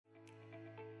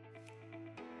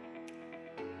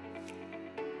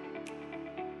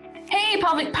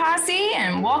Pelvic Posse,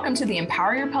 and welcome to the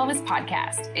Empower Your Pelvis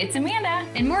podcast. It's Amanda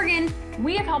and Morgan.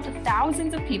 We have helped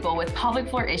thousands of people with pelvic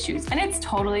floor issues, and it's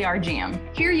totally our jam.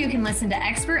 Here you can listen to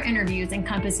expert interviews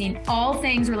encompassing all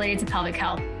things related to pelvic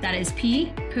health. That is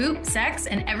pee, poop, sex,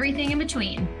 and everything in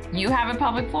between. You have a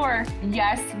pelvic floor.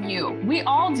 Yes, you. We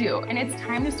all do. And it's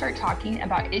time to start talking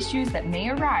about issues that may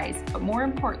arise, but more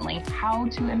importantly, how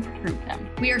to improve them.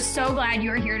 We are so glad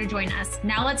you are here to join us.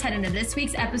 Now let's head into this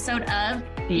week's episode of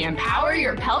the Empower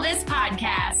Your Pelvis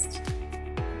podcast.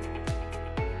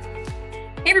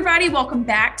 Hey everybody, welcome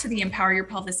back to the Empower Your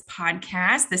Pelvis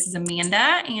podcast. This is Amanda,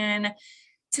 and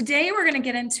today we're going to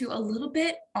get into a little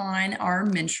bit on our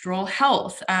menstrual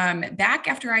health. Back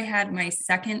after I had my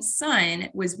second son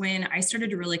was when I started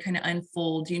to really kind of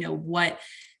unfold, what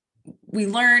we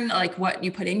learn, like what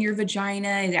you put in your vagina,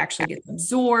 it actually gets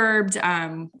absorbed.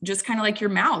 Just kind of like your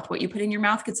mouth, what you put in your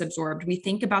mouth gets absorbed. We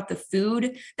think about the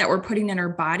food that we're putting in our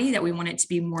body, that we want it to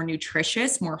be more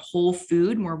nutritious, more whole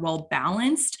food, more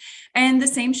well-balanced. And the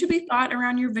same should be thought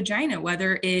around your vagina,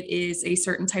 whether it is a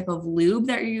certain type of lube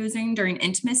that you're using during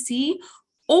intimacy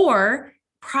or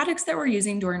products that we're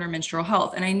using during our menstrual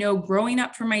health. And I know growing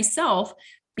up for myself,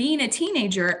 being a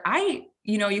teenager,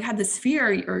 you had this fear,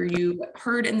 or you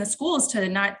heard in the schools you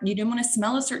didn't want to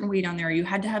smell a certain way down there. You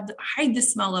had to hide the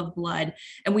smell of blood.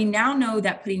 And we now know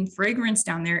that putting fragrance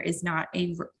down there is not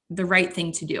the right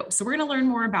thing to do. So we're going to learn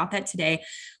more about that today.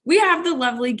 We have the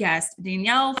lovely guest,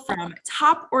 Danielle from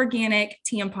Top Organic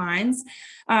Tampons.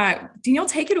 Danielle,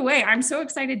 take it away. I'm so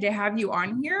excited to have you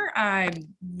on here. I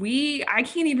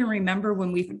can't even remember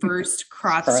when we first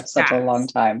crossed paths. For such a long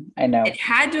time. I know. It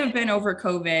had to have been over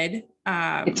COVID.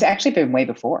 It's actually been way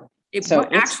before. It's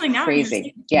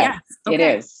crazy. Yeah, yes. Okay.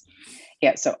 It is.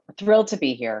 Yeah. So thrilled to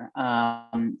be here.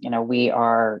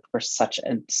 We're such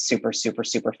a super, super,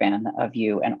 super fan of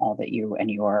you and all that you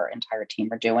and your entire team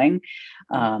are doing.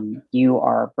 You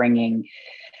are bringing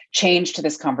change to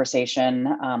this conversation,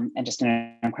 and just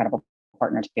an incredible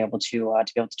partner to be able to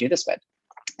do this with.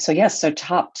 So yes, we're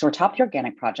Top the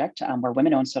Organic Project. We're a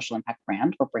women-owned social impact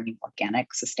brand. We're bringing organic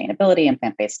sustainability and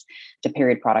plant-based to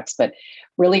period products. But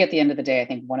really, at the end of the day, I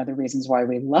think one of the reasons why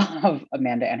we love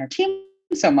Amanda and her team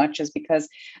so much is because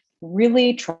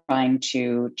really trying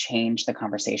to change the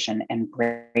conversation and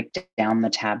break down the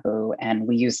taboo. And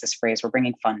we use this phrase, we're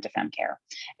bringing fun to femcare.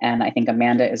 And I think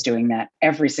Amanda is doing that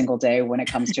every single day when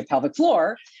it comes to pelvic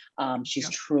floor. She's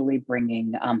truly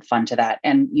bringing fun to that.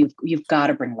 And you've got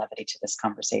to bring levity to this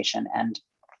conversation. And,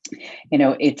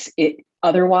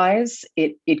 otherwise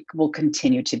it will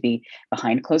continue to be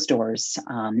behind closed doors.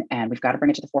 And we've got to bring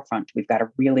it to the forefront. We've got to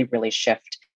really, really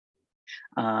shift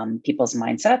people's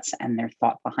mindsets and their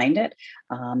thought behind it.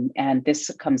 And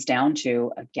this comes down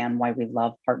to, again, why we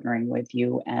love partnering with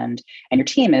you and your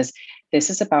team is this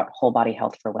is about whole body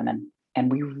health for women. And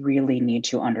we really need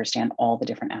to understand all the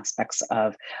different aspects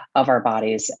of our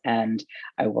bodies. And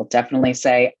I will definitely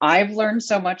say I've learned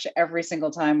so much every single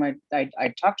time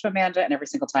I talk to Amanda, and every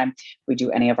single time we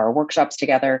do any of our workshops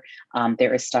together.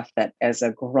 There is stuff that as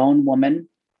a grown woman,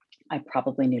 I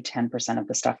probably knew 10% of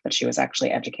the stuff that she was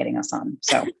actually educating us on.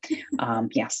 So,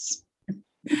 yes.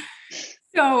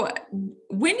 So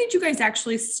when did you guys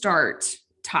actually start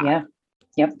Top? Yeah.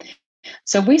 Yep.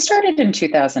 So we started in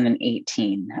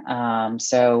 2018.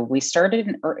 So we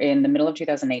started in the middle of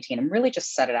 2018 and really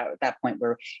just set it out at that point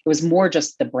where it was more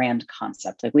just the brand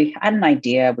concept. Like we had an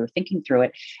idea, we were thinking through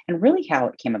it, and really how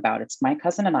it came about. It's my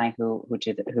cousin and I who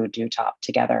do Top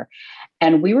together.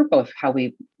 And we were both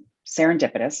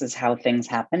serendipitous is how things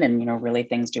happen. And, really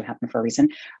things do happen for a reason.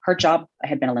 Her job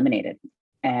had been eliminated.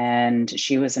 And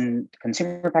she was in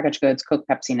consumer packaged goods, Coke,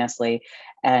 Pepsi, Nestle.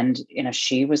 And,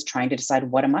 she was trying to decide,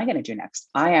 what am I going to do next?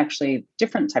 I actually,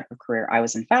 different type of career. I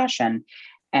was in fashion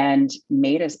and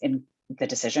made in the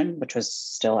decision, which was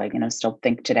still, I still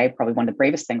think today, probably one of the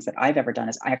bravest things that I've ever done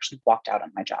is I actually walked out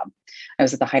on my job. I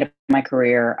was at the height of my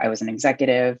career. I was an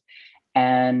executive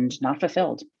and not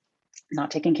fulfilled, not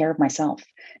taking care of myself,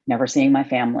 never seeing my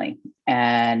family.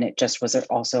 And it just was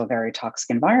also a very toxic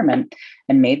environment,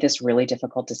 and made this really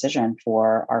difficult decision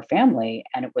for our family.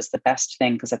 And it was the best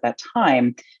thing because at that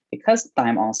time, because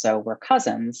we're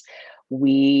cousins,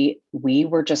 we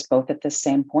were just both at the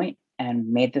same point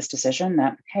and made this decision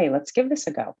that, hey, let's give this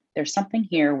a go. There's something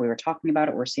here. We were talking about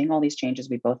it. We're seeing all these changes.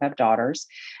 We both have daughters.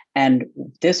 And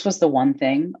this was the one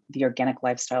thing, the organic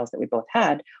lifestyles that we both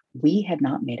had, we had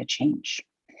not made a change.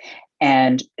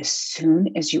 And as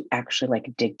soon as you actually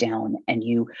dig down and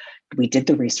we did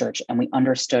the research and we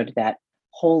understood that,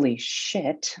 holy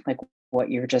shit,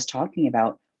 what you're just talking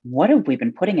about, what have we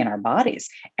been putting in our bodies?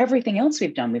 Everything else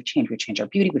we've done, we've changed our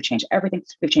beauty, we've changed everything.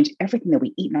 We've changed everything that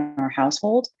we eat in our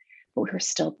household. but we were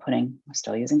still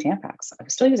using Tampax. I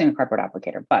was still using a cardboard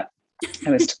applicator, but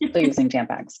I was still using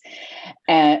Tampax.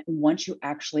 And once you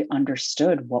actually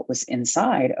understood what was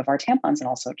inside of our tampons and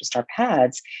also just our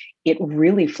pads, it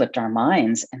really flipped our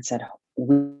minds and said,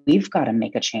 we've got to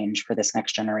make a change for this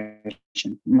next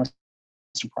generation, most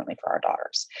importantly for our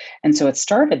daughters. And so it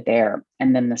started there.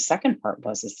 And then the second part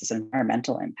was this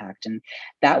environmental impact. And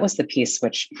that was the piece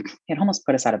which it almost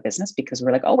put us out of business, because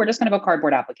we're like, oh, we're just going to go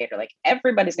cardboard applicator. Like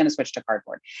everybody's going to switch to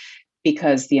cardboard,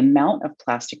 because the amount of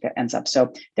plastic that ends up.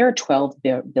 So there are 12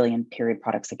 billion period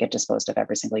products that get disposed of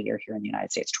every single year here in the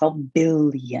United States. 12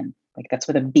 billion, like that's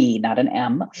with a B, not an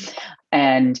M.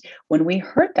 And when we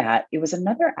heard that, it was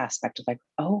another aspect of like,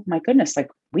 oh my goodness, like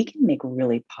we can make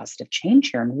really positive change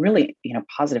here and really,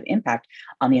 positive impact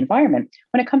on the environment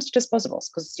when it comes to disposables.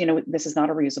 Because, this is not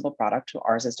a reusable product.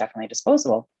 Ours is definitely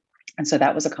disposable. And so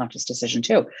that was a conscious decision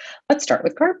too. Let's start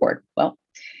with cardboard. Well,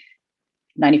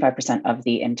 95% of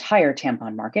the entire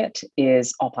tampon market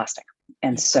is all plastic.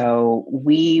 And so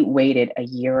we waited a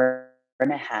year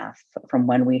and a half from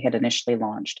when we had initially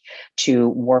launched to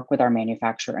work with our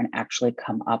manufacturer and actually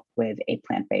come up with a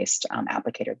plant-based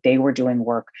applicator. They were doing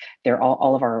work. They're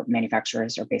all of our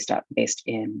manufacturers are based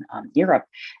in Europe,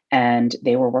 and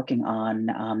they were working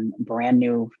on brand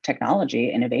new technology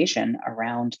innovation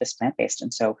around this plant-based.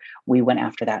 And so we went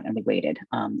after that and we waited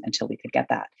until we could get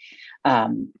that.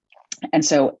 And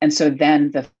so then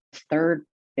the third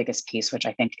biggest piece, which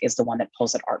I think is the one that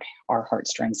pulls at our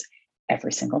heartstrings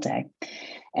every single day,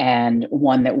 and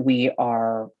one that we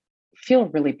feel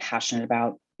really passionate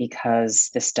about, because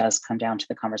this does come down to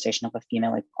the conversation of a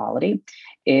female equality,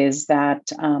 is that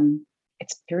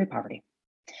it's period poverty.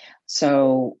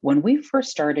 So when we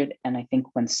first started, and I think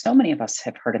when so many of us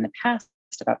have heard in the past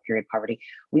about period poverty,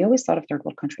 we always thought of third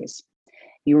world countries.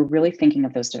 You were really thinking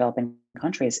of those developing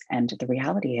countries. And the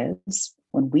reality is,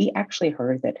 when we actually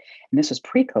heard that, and this was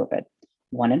pre-COVID,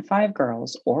 1 in 5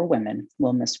 girls or women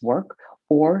will miss work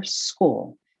or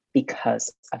school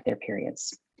because of their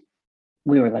periods,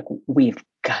 we were like, we've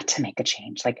got to make a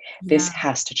change. Like this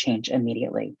has to change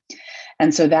immediately.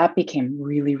 And so that became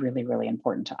really, really, really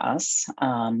important to us.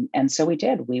 And so we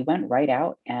did. We went right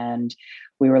out and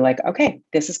we were like, okay,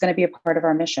 this is going to be a part of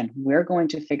our mission. We're going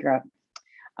to figure out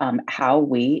how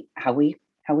we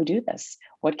do this.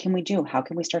 What can we do? How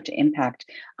can we start to impact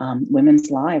women's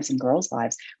lives and girls'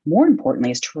 lives? More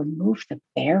importantly, is to remove the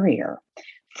barrier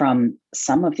from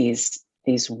some of these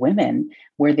women,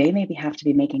 where they maybe have to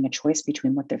be making a choice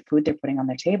between what their food they're putting on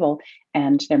their table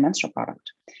and their menstrual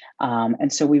product.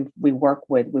 And so we work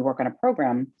on a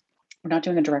program. We're not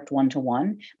doing a direct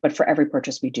one-to-one, but for every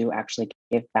purchase we do actually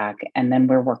give back. And then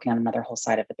we're working on another whole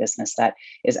side of the business that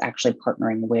is actually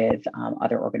partnering with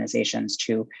other organizations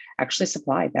to actually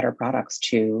supply better products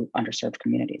to underserved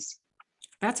communities.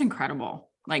 That's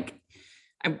incredible. Like,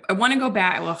 I want to go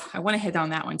back. Well, I want to hit on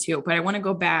that one too, but I want to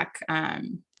go back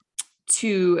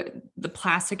to the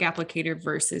plastic applicator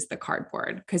versus the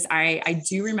cardboard. Because I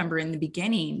do remember in the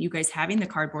beginning, you guys having the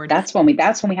cardboard. That's when we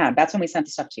sent the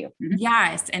stuff to you. Mm-hmm.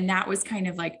 Yes. And that was kind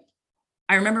of like,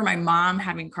 I remember my mom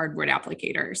having cardboard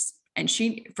applicators, and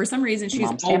she, for some reason, she's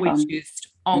always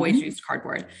used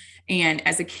cardboard. And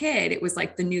as a kid, it was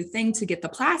like the new thing to get the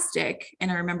plastic. And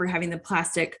I remember having the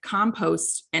plastic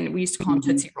compost, and we used to call them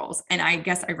Tootsie Rolls. And I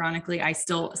guess ironically, I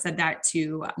still said that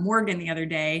to Morgan the other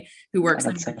day, who works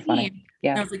on the team.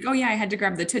 Yeah. And I was like, oh yeah, I had to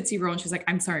grab the Tootsie Roll. And she's like,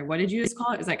 I'm sorry, what did you just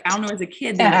call it? It was like, I don't know, as a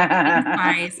kid, they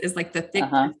size is like the thick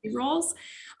Tootsie Rolls.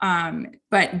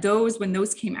 But when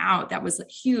those came out, that was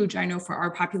huge, I know, for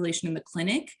our population in the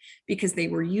clinic, because they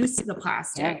were used to the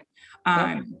plastic.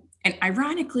 And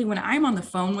ironically, when I'm on the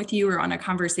phone with you or on a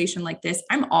conversation like this,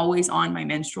 I'm always on my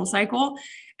menstrual cycle.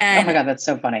 And oh my God, that's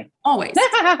so funny. Always.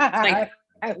 Like,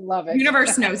 I love it.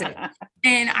 Universe knows it.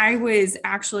 And I was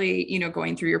actually,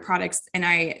 going through your products,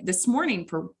 and this morning,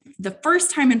 for the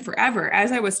first time in forever,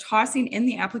 as I was tossing in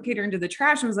the applicator into the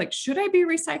trash, I was like, should I be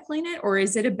recycling it, or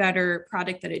is it a better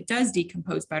product that it does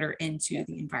decompose better into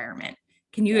the environment?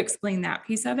 Can you explain that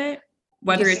piece of it?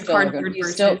 Whether it's cardboard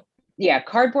versus...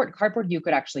 Cardboard, you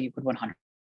could 100%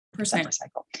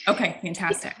 recycle. Okay,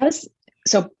 fantastic.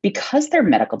 Because they're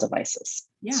medical devices,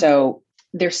 so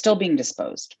they're still being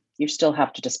disposed. You still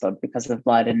have to dispose because of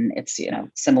blood, and it's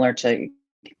similar to,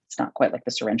 it's not quite like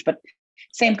the syringe, but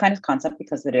same kind of concept,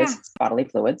 because it's bodily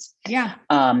fluids. Yeah.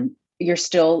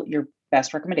 Your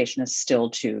best recommendation is still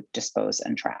to dispose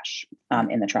in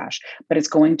the trash, but it's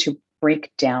going to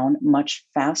break down much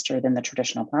faster than the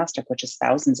traditional plastic, which is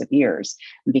thousands of years.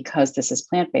 And because this is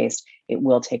plant-based,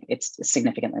 it's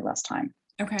significantly less time.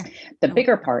 Okay. The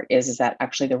bigger part is that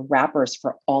actually the wrappers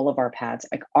for all of our pads,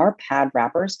 like our bigger part is that actually the wrappers for all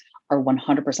of our pads, like our pad wrappers are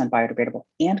 100% biodegradable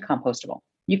and compostable.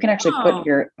 You can actually put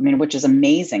Oh, which is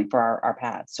amazing for our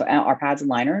pads. So our pads and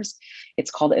liners, it's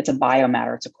a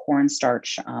biomatter. It's a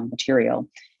cornstarch material.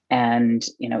 And,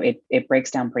 it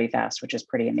breaks down pretty fast, which is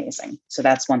pretty amazing. So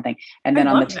that's one thing. And I then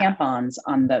on the love that. tampons,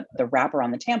 on the wrapper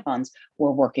on the tampons,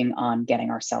 we're working on getting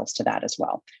ourselves to that as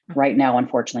well. Right now,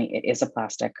 unfortunately, it is a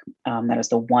plastic. That is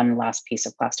the one last piece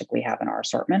of plastic we have in our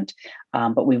assortment,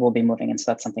 but we will be moving. And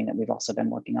so that's something that we've also been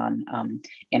working on,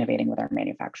 innovating with our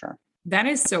manufacturer. That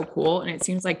is so cool. And it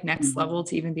seems like next Mhm. level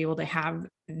to even be able to have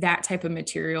that type of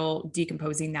material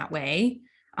decomposing that way.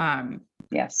 Um,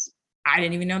 Yes. I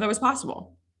didn't even know that was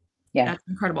possible. Yeah. That's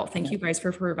incredible. Thank Yeah. you guys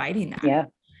for providing that. Yeah.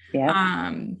 Yeah.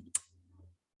 Um,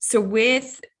 so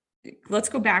let's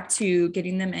go back to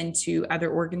getting them into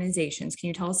other organizations. Can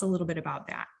you tell us a little bit about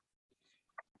that?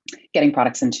 Getting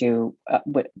products into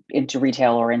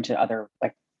retail or into other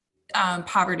like.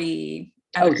 Poverty.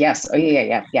 Oh yes. Oh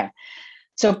yeah.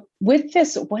 So with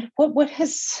this, what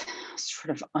has sort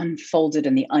of unfolded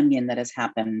in the onion that has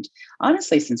happened,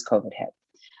 honestly, since COVID hit?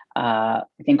 I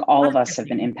think all of us have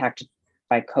been impacted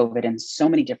by COVID in so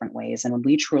many different ways. And when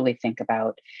we truly think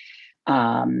about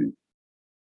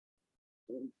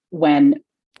when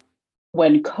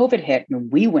COVID hit,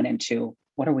 and we went into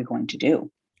what are we going to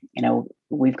do?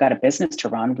 We've got a business to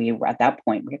run. We were at that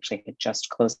point, we actually had just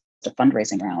closed a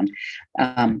fundraising round.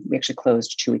 We actually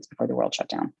closed 2 weeks before the world shut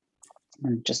down.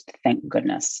 And just thank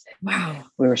goodness. Wow.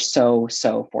 We were so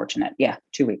fortunate. Yeah,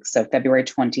 2 weeks. So February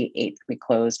 28th, we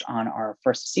closed on our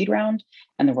first seed round,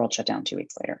 and the world shut down 2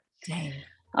 weeks later. Dang.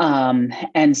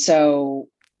 And so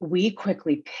we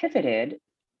quickly pivoted,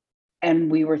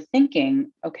 and we were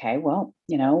thinking, okay, well,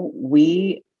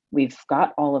 we've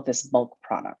got all of this bulk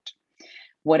product.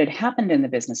 What had happened in the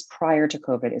business prior to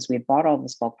COVID is we had bought all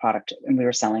this bulk product, and we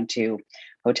were selling to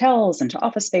hotels and to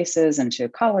office spaces and to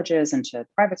colleges and to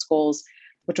private schools,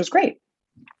 which was great.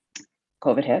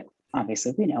 COVID hit.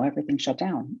 Obviously, we know everything shut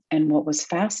down. And what was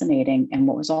fascinating, and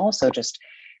what was also just,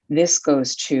 this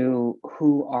goes to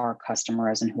who our customer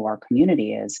is and who our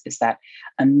community is that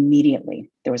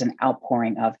immediately there was an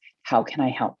outpouring of, how can I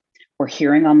help? We're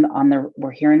hearing on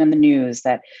the news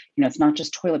that, it's not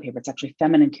just toilet paper, it's actually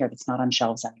feminine care that's not on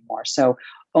shelves anymore. So,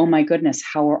 oh my goodness,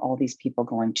 how are all these people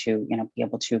going to, be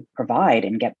able to provide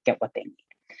and get what they need?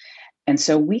 And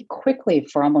so we quickly,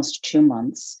 for almost 2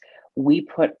 months, we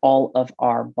put all of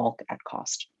our bulk at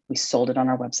cost. We sold it on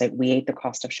our website. We ate the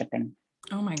cost of shipping.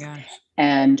 Oh my gosh.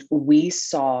 And we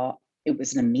saw it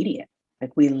was an immediate,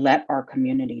 like we let our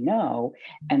community know.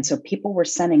 And so people were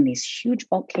sending these huge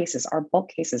bulk cases, our bulk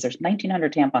cases, there's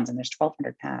 1,900 tampons and there's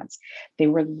 1,200 pads. They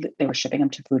were shipping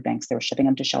them to food banks. They were shipping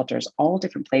them to shelters, all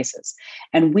different places.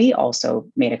 And we also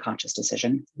made a conscious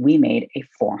decision. We made a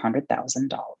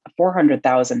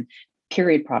 $400,000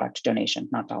 period product donation,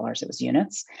 not dollars, it was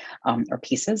units or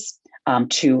pieces,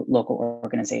 to local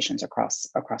organizations across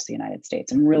the United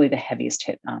States. And really the heaviest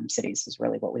hit cities is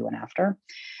really what we went after.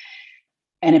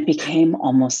 And it became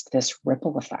almost this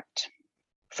ripple effect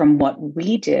from what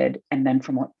we did, and then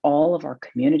from what all of our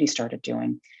community started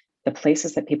doing. The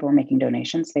places that people were making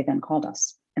donations, they then called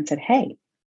us and said, hey,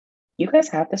 you guys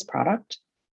have this product?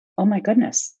 Oh my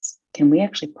goodness, can we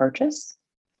actually purchase?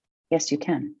 Yes, you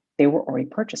can. They were already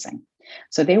purchasing.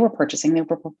 So they were purchasing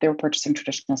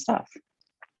traditional stuff.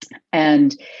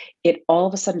 And it all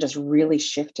of a sudden just really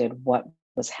shifted what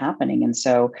was happening. And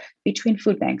so between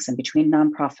food banks and between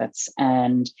nonprofits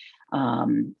and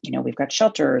we've got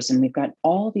shelters and we've got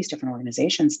all these different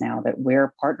organizations now that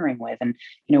we're partnering with. And,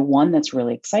 one that's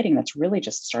really exciting, that's really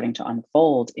just starting to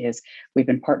unfold, is we've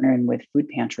been partnering with food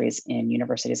pantries in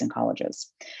universities and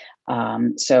colleges.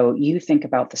 So you think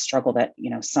about the struggle that,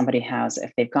 somebody has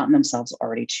if they've gotten themselves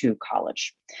already to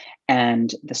college,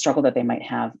 and the struggle that they might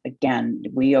have. Again,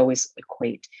 we always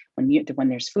equate when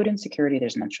there's food insecurity,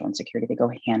 there's menstrual insecurity. They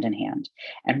go hand in hand.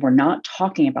 And we're not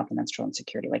talking about the menstrual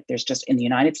insecurity. Like there's just, in the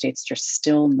United States, they're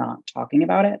still not talking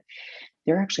about it.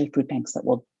 There are actually food banks that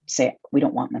will say, we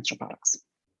don't want menstrual products,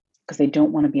 because they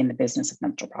don't want to be in the business of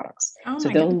menstrual products. Oh So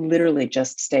my they'll goodness. literally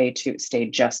just stay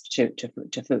just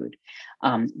to food.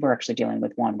 We're actually dealing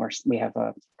with one where we have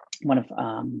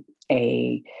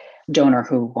a donor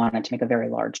who wanted to make a very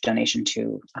large donation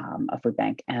to a food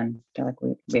bank, and they're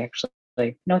like, we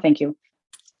actually, no, thank you,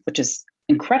 which is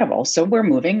incredible. So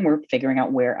we're figuring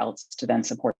out where else to then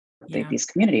support these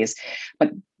communities.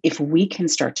 But if we can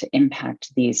start to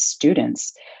impact these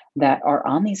students that are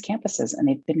on these campuses and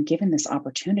they've been given this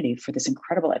opportunity for this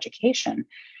incredible education,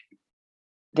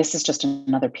 this is just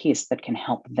another piece that can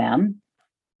help them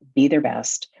be their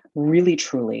best, really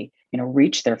truly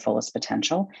reach their fullest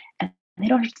potential, and they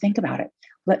don't have to think about it.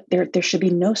 There should be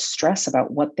no stress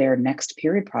about what their next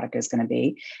period product is going to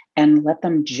be, and let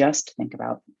them just think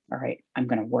about, all right, I'm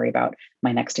going to worry about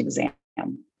my next exam.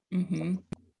 Mm-hmm.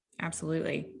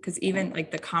 Absolutely. Because even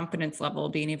like the confidence level,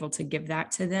 being able to give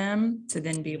that to them to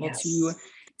then be able to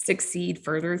succeed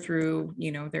further through,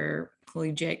 their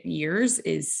collegiate years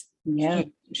is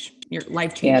huge. Your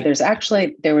life changing. Yeah,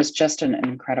 there was just an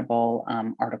incredible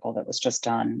article that was just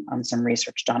done on some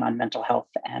research done on mental health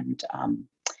and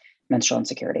menstrual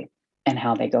insecurity and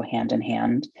how they go hand in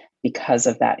hand because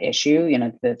of that issue,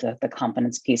 the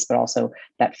confidence piece, but also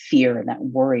that fear and that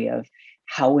worry of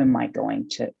how am I going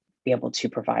to be able to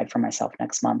provide for myself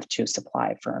next month to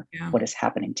supply for what is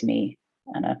happening to me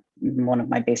and one of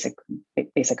my basic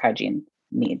hygiene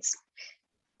needs.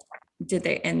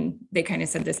 And they kind of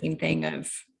said the same thing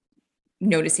of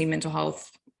noticing mental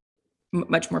health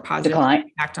much more positive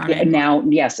impact on it now.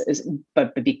 Yes,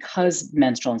 but because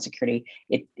menstrual insecurity,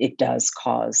 it does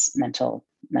cause mental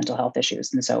health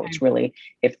issues, and so it's really,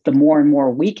 if the more and more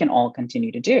we can all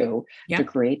continue to do to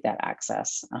create that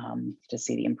access, to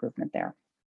see the improvement there.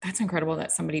 That's incredible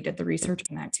that somebody did the research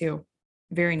on that too.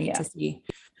 Very neat to see.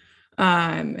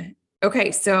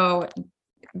 Okay, so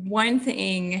one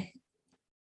thing,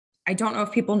 I don't know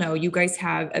if people know, you guys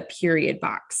have a period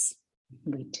box.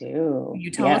 We do. Can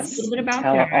you tell us a little bit about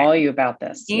that? Tell all you about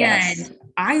this. And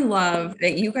I love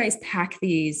that you guys pack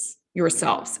these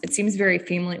yourselves. It seems very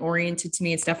family oriented to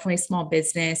me. It's definitely a small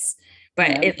business,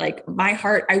 but it, like, my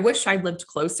heart, I wish I lived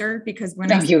closer, because when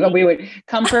we would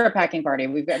come for a packing party.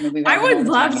 I would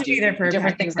love to be there for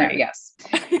different things now. Yes.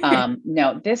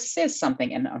 No, this is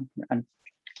something, and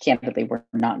candidly, we're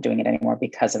not doing it anymore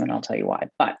because of it, and I'll tell you why,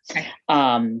 but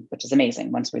which is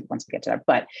amazing once we get to that.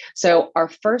 But so our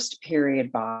first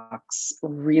period box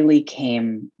really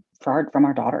came from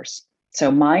our daughters. So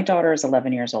my daughter is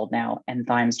 11 years old now, and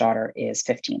Vime's daughter is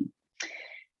 15.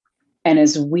 And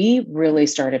as we really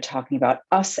started talking about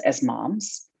us as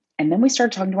moms, and then we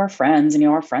started talking to our friends, and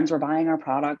our friends were buying our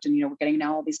product, and we're getting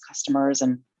now all these customers,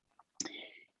 and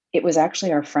it was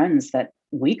actually our friends that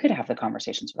we could have the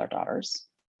conversations with our daughters,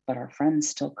 but our friends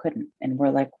still couldn't. And we're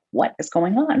like, what is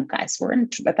going on, guys?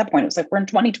 At that point, it was like, we're in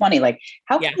 2020. Like,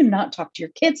 how can you not talk to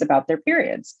your kids about their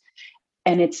periods?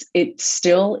 And it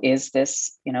still is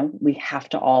this, we have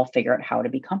to all figure out how to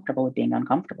be comfortable with being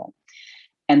uncomfortable.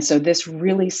 And so this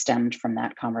really stemmed from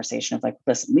that conversation of like,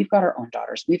 listen, we've got our own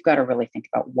daughters. We've got to really think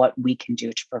about what we can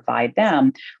do to provide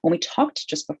them. When we talked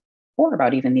just before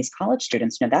about even these college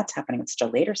students, that's happening at such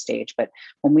a later stage. But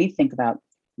when we think about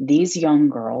these young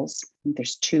girls,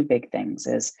 there's two big things.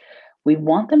 Is we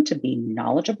want them to be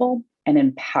knowledgeable and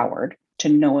empowered to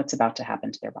know what's about to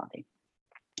happen to their body.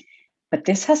 But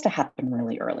this has to happen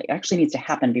really early. It actually needs to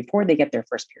happen before they get their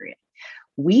first period.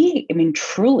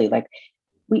 Truly, like,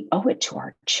 we owe it to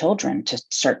our children to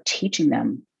start teaching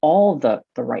them all the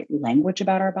right language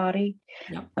about our body,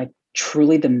 like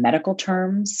truly the medical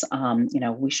terms.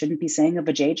 We shouldn't be saying a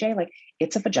vajayjay, like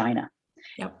it's a vagina.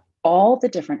 All the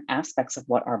different aspects of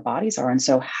what our bodies are. And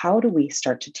so how do we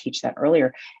start to teach that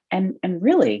earlier? And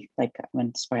really, like,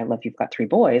 that's why I love you've got 3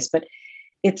 boys, but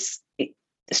it's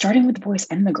starting with the boys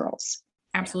and the girls.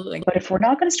 Absolutely. But if we're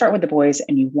not going to start with the boys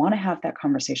and you want to have that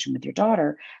conversation with your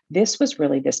daughter, this was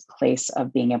really this place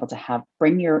of being able to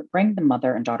bring the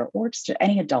mother and daughter, or just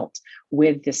any adult,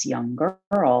 with this young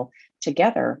girl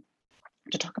together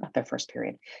to talk about their first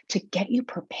period, to get you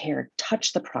prepared,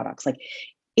 touch the products. Like,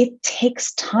 it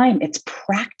takes time. It's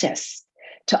practice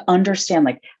to understand,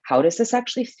 like, how does this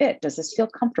actually fit? Does this feel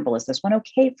comfortable? Is this one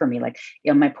okay for me? Like,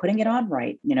 am I putting it on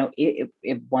right?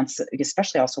 It once,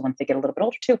 especially also once they get a little bit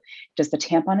older too, does the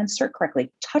tampon insert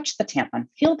correctly? Touch the tampon,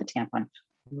 feel the tampon,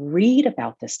 read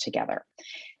about this together.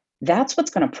 That's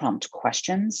what's going to prompt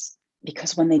questions,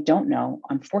 because when they don't know,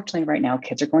 unfortunately right now,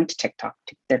 kids are going to TikTok,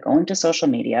 they're going to social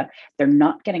media, they're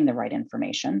not getting the right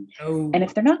information. And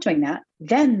if they're not doing that,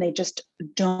 then they just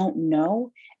don't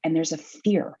know. And there's a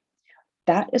fear.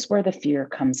 That is where the fear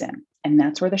comes in. And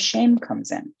that's where the shame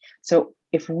comes in. So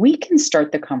if we can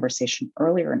start the conversation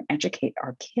earlier and educate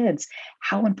our kids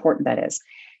how important that is,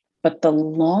 but the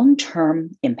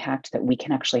long-term impact that we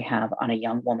can actually have on a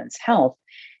young woman's health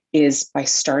is by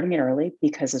starting it early,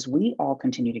 because as we all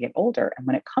continue to get older, and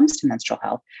when it comes to menstrual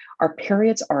health, our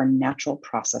periods are a natural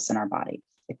process in our body.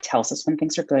 It tells us when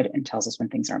things are good and tells us when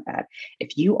things aren't bad.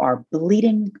 If you are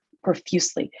bleeding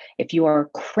profusely, if you are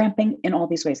cramping in all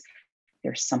these ways,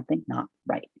 there's something not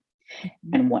right.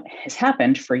 Mm-hmm. And what has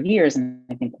happened for years, and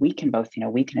I think we can both,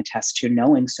 we can attest to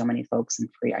knowing so many folks, and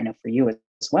I know for you as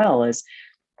well, is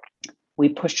we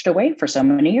pushed it away for so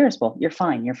many years. Well, you're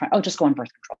fine. Oh, just go on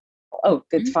birth control. Oh,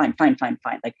 it's fine, fine, fine,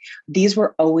 fine. Like these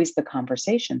were always the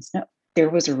conversations. No, there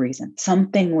was a reason.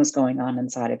 Something was going on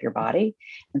inside of your body.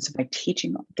 And so by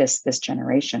teaching this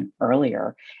generation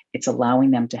earlier, it's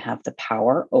allowing them to have the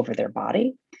power over their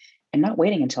body and not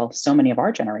waiting until so many of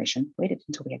our generation waited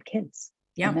until we had kids.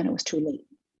 Yeah. And then it was too late.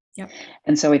 Yep.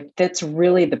 And so that's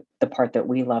really the part that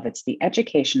we love. It's the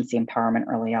education, it's the empowerment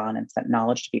early on, it's that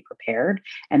knowledge to be prepared.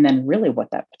 And then really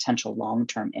what that potential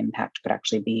long-term impact could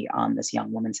actually be on this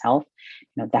young woman's health.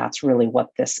 That's really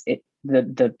what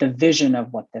the vision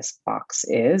of what this box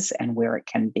is and where it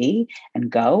can be and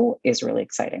go is really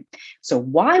exciting. So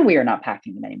why we are not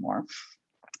packing them anymore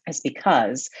is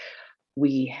because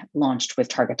we launched with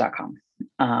Target.com.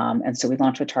 And so we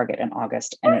launched with Target in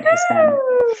August, and it has been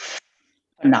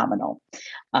phenomenal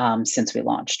since we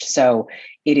launched. So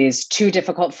it is too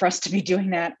difficult for us to be doing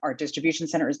that. Our distribution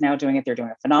center is now doing it. They're doing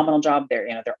a phenomenal job.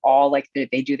 They're all like, they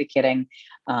do the kitting.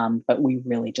 But we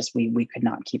really just, we could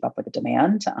not keep up with the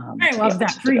demand. I love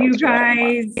that for you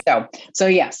guys. So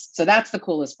yes, so that's the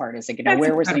coolest part is like,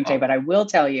 where we're sitting today. But I will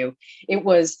tell you, it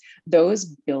was those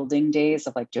building days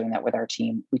of like doing that with our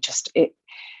team. It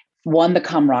won the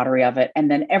camaraderie of it.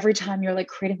 And then every time you're like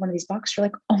creating one of these boxes, you're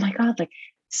like, oh my God, like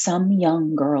some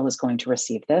young girl is going to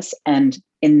receive this. And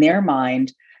in their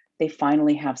mind, they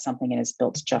finally have something that is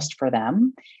built just for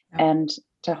them and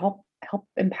to help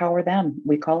empower them.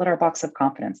 We call it our box of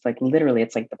confidence. Like literally,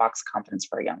 it's like the box of confidence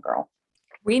for a young girl.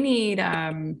 We need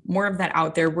more of that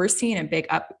out there. We're seeing a big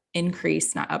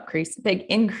increase in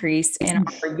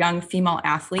our young female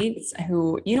athletes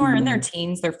who, are in their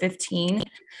teens, they're 15.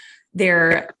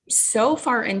 They're so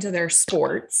far into their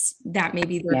sports that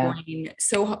maybe they're going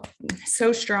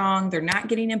so strong. They're not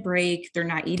getting a break. They're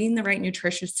not eating the right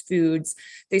nutritious foods.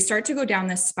 They start to go down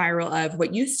this spiral of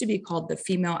what used to be called the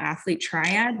female athlete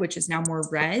triad, which is now more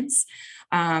RED-S.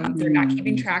 They're not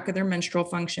keeping track of their menstrual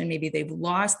function. Maybe they've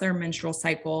lost their menstrual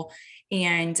cycle.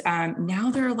 And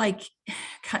now they're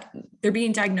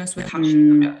being diagnosed with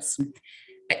Hashimoto's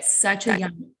at such a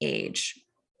young age.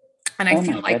 And I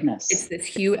feel like it's this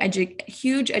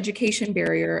huge education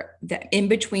barrier that in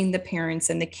between the parents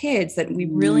and the kids that we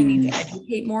really need to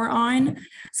educate more on.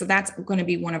 So that's going to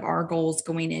be one of our goals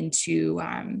going into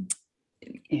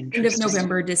end of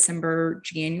November, December,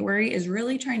 January, is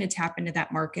really trying to tap into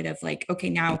that market of like, okay,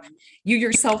 now you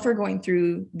yourself are going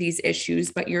through these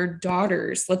issues, but your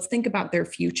daughters, let's think about their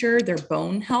future, their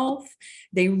bone health.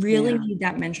 They really need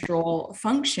that menstrual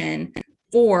function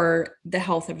for the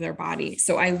health of their body.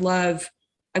 So I love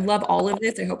all of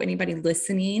this. I hope anybody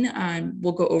listening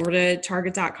will go over to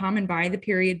Target.com and buy the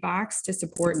period box to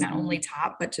support not only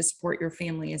TOP, but to support your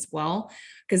family as well,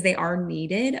 because they are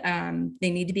needed.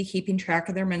 They need to be keeping track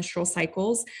of their menstrual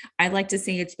cycles. I like to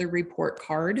say it's the report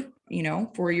card,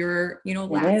 for your,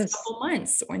 last couple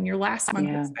months, or in your last month,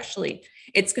 especially.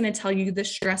 It's going to tell you the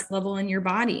stress level in your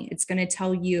body. It's going to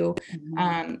tell you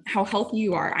how healthy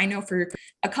you are. I know for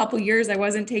a couple years, I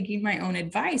wasn't taking my own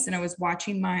advice and I was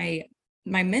watching my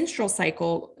menstrual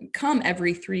cycle come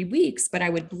every 3 weeks, but I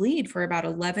would bleed for about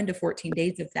 11 to 14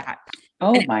 days of that.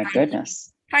 Oh my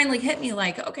goodness. Finally hit me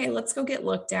like, okay, let's go get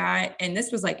looked at. And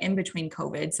this was like in between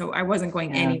COVID. So I wasn't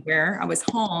going anywhere. I was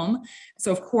home.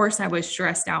 So of course I was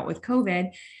stressed out with COVID,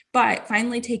 but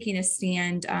finally taking a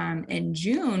stand in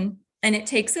June, and it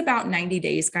takes about 90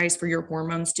 days, guys, for your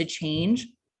hormones to change.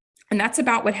 And that's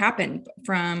about what happened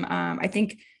from, I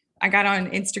think I got on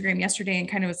Instagram yesterday and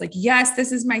kind of was like, yes,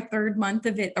 this is my third month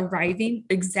of it arriving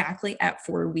exactly at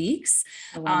 4 weeks.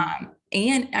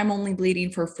 And I'm only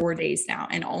bleeding for 4 days now.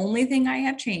 And only thing I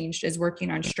have changed is working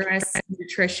on stress,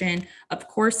 nutrition. Of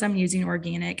course, I'm using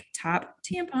organic TOP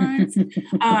tampons,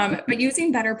 but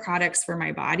using better products for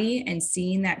my body and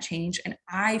seeing that change. And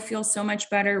I feel so much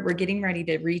better. We're getting ready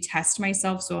to retest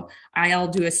myself. So I'll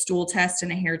do a stool test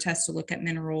and a hair test to look at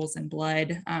minerals and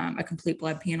blood, a complete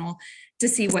blood panel to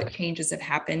see what changes have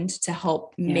happened to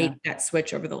help make that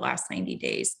switch over the last 90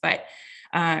 days. But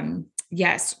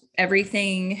yes,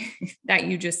 everything that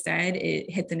you just said,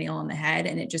 it hit the nail on the head.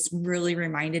 And it just really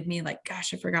reminded me like,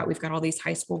 gosh, I forgot we've got all these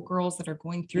high school girls that are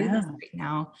going through this right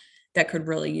now that could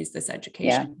really use this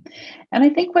education. Yeah. And I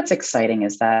think what's exciting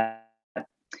is that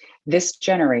this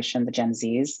generation, the Gen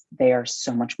Zs, they are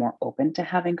so much more open to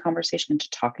having conversation and to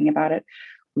talking about it.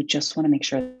 We just want to make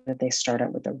sure that they start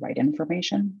out with the right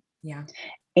information. Yeah.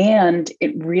 And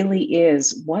it really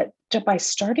is by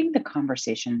starting the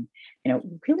conversation,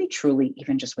 really truly,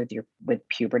 even just with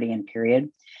puberty and period,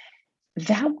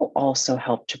 that will also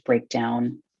help to break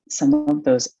down some of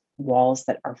those walls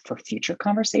that are for future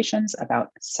conversations about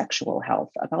sexual health,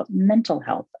 about mental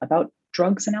health, about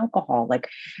drugs and alcohol. Like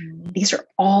these are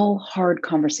all hard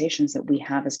conversations that we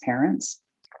have as parents.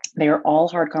 They are all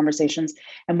hard conversations.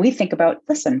 And we think about,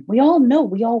 listen, we all know,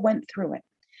 we all went through it.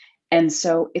 And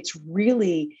so it's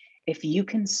really, if you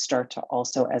can start to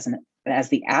also as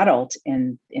the adult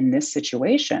in this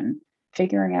situation,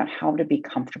 figuring out how to be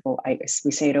comfortable.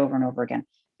 We say it over and over again,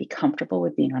 be comfortable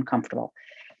with being uncomfortable.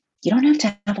 You don't have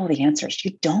to have all the answers.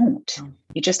 You don't.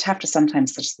 You just have to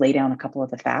sometimes just lay down a couple of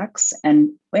the facts.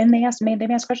 And when they ask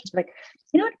questions, be like,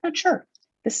 I'm not sure.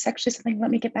 This is actually something,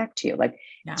 let me get back to you. Like,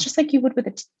 it's just like you would with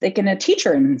a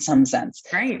teacher in some sense,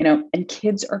 right? And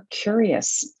kids are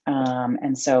curious.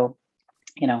 And so,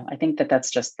 I think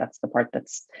that's the part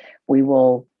we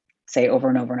will say over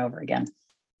and over and over again.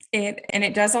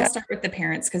 It does all start with the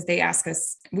parents, because they ask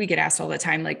us, we get asked all the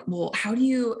time, like, well, how do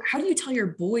you tell your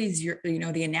boys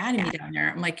the anatomy down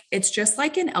there? I'm like, it's just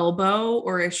like an elbow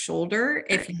or a shoulder.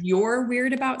 If you're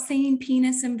weird about saying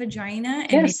penis and vagina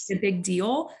and make it a big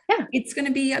deal, it's going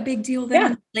to be a big deal then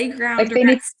on the playground or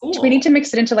at school. We need to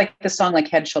mix it into like the song, like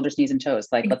head, shoulders, knees, and toes.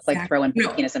 Like, let's like throw in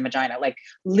penis and vagina, like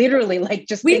literally, like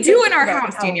just. We do in our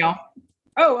house, Danielle.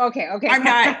 Oh, okay. I'm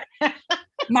not.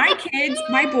 My kids,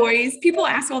 my boys, people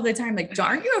ask all the time, like,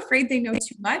 aren't you afraid they know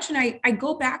too much? And I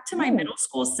go back to my middle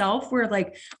school self, where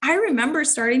like, I remember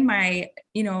starting my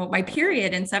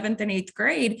period in 7th and 8th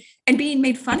grade and being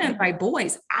made fun of by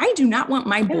boys. I do not want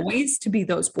my boys to be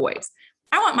those boys.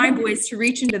 I want my boys to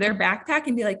reach into their backpack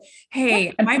and be like,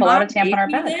 hey, my mom gave me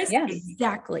this. Yes.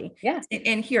 Exactly. Yes.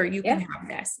 And here, you can have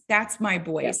this. That's my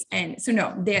boys. Yes. And so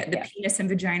no, the penis and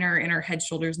vagina are in our head,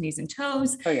 shoulders, knees, and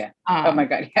toes. Oh yeah. Oh my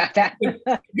God. Yeah.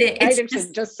 I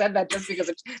just said that just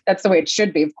because that's the way it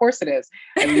should be. Of course it is.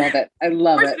 I love it. I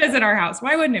love it. Of course it is in our house.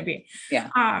 Why wouldn't it be? Yeah.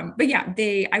 But yeah,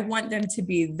 I want them to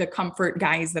be the comfort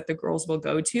guys that the girls will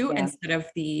go to instead of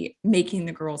making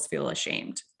the girls feel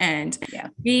ashamed. And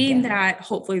being that,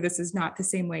 hopefully this is not the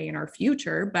same way in our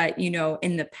future, but in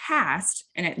the past,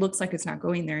 and it looks like it's not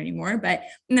going there anymore, but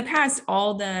in the past,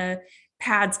 all the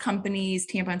pads companies,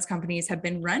 tampons companies have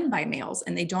been run by males,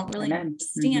 and they don't really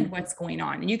understand what's going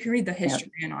on. And you can read the history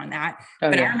on that. I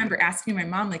remember asking my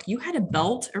mom, like, you had a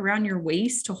belt around your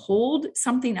waist to hold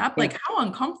something up, like how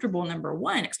uncomfortable, number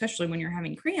one, especially when you're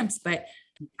having cramps, but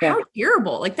how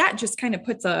terrible, like that just kind of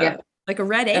puts a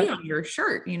red A on your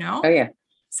shirt, Oh yeah.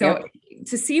 So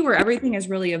to see where everything has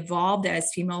really evolved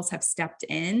as females have stepped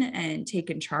in and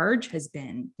taken charge has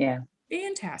been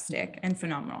fantastic and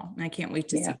phenomenal. And I can't wait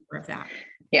to see more of that.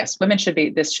 Yes. Women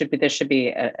this should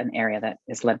be an area that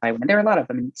is led by women. There are a lot of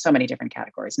them in so many different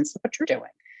categories, and it's what you're doing.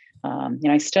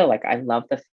 I love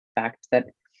the fact that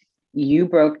you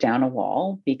broke down a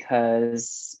wall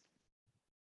because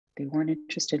they weren't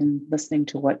interested in listening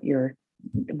to what you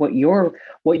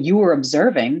were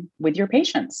observing with your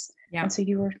patients. Yeah. And so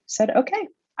you said, okay,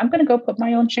 I'm going to go put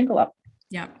my own shingle up.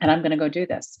 Yeah. And I'm going to go do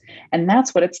this. And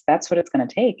that's what it's going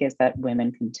to take, is that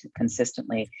women can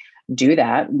consistently do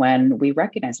that when we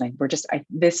recognize, like,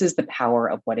 this is the power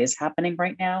of what is happening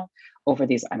right now over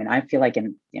these. I mean, I feel like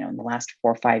in the last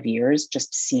 4 or 5 years,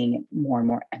 just seeing it more and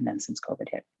more. And then since COVID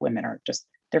hit, women are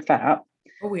they're fed up.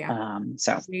 Oh yeah.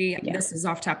 This is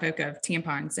off topic of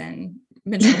tampons and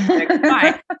menstrual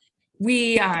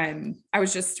but I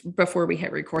was just, before we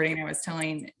hit recording, I was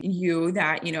telling you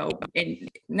that,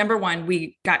 number one,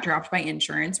 we got dropped by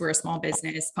insurance. We're a small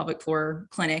business, pelvic floor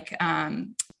clinic.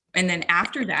 And then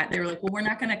after that, they were like, well, we're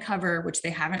not going to cover, which they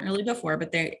haven't really before,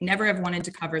 but they never have wanted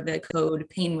to cover the code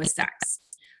pain with sex.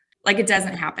 Like, it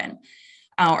doesn't happen.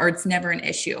 Or it's never an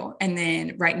issue. And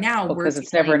then right now, because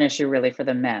it's never an issue really for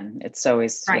the men. It's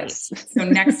always right. Yes. So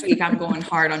next week I'm going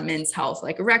hard on men's health,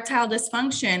 like erectile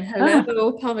dysfunction.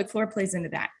 Hello, pelvic floor plays into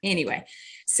that. Anyway,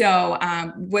 so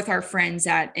with our friends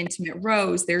at Intimate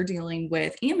Rose, they're dealing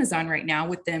with Amazon right now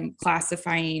with them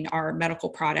classifying our medical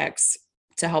products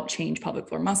to help change pelvic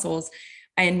floor muscles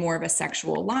and more of a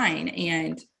sexual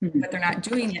line. But they're not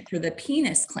doing it for the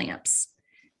penis clamps.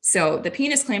 So the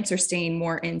penis clamps are staying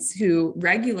more into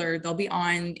regular. They'll be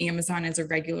on Amazon as a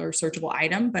regular searchable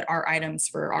item, but our items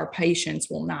for our patients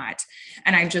will not.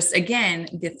 And again,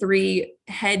 the 3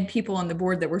 head people on the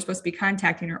board that we're supposed to be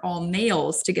contacting are all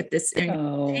males to get this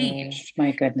changed.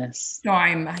 My goodness. So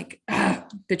I'm like,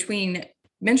 between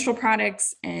menstrual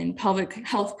products and pelvic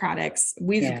health products,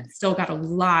 we've still got a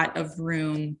lot of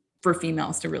room for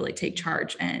females to really take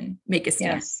charge and make a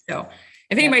stand. Yes. So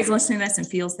if anybody's listening to this and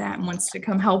feels that and wants to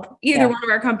come help either one of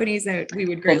our companies, that we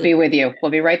would greatly. We'll be with you. We'll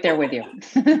be right there with you.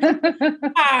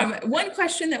 One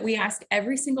question that we ask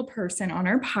every single person on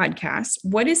our podcast: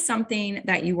 what is something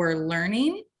that you are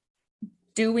learning,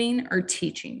 doing, or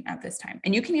teaching at this time?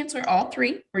 And you can answer all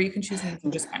 3, or you can choose one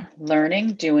from just one.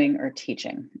 Learning, doing, or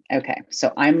teaching. Okay.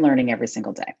 So I'm learning every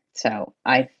single day. So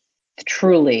I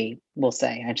truly will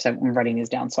say, I'm writing these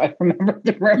down so I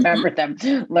remember them,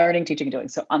 learning, teaching, and doing.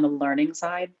 So on the learning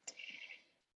side,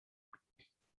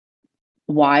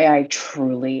 why I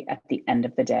truly, at the end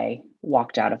of the day,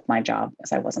 walked out of my job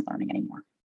is I wasn't learning anymore.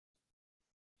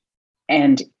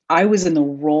 And I was in the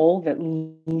role that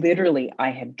literally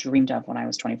I had dreamed of when I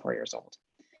was 24 years old.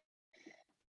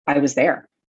 I was there.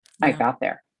 Yeah. I got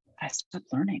there. I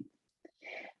stopped learning.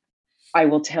 I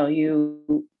will tell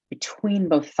you, between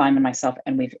both Thyme and myself,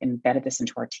 and we've embedded this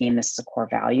into our team, this is a core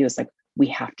value, is like, we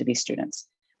have to be students.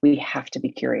 We have to be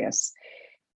curious.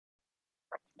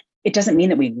 It doesn't mean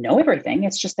that we know everything.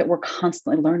 It's just that we're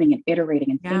constantly learning and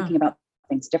iterating and thinking about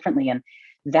things differently. And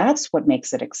that's what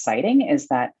makes it exciting, is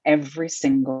that every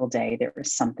single day there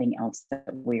is something else that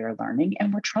we are learning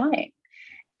and we're trying.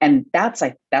 And that's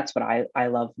what I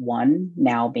love, one,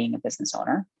 now being a business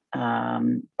owner.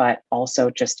 But also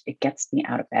just, it gets me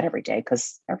out of bed every day,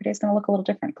 because every day is going to look a little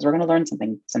different, because we're going to learn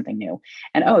something new.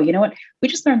 And oh, you know what? We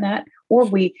just learned that, or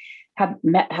we have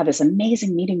this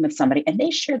amazing meeting with somebody and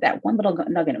they shared that one little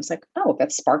nugget. It was like, oh,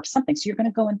 that sparked something. So you're going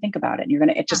to go and think about it.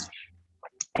 And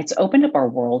it's opened up our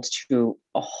world to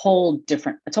a whole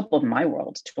different, it's opened my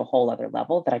world to a whole other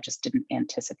level that I just didn't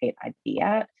anticipate I'd be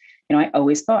at. I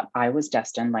always thought I was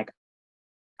destined, like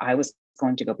I was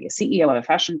going to go be a CEO of a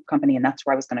fashion company, and that's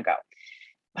where I was going to go.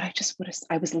 But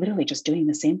I was literally just doing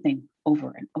the same thing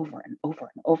over and over and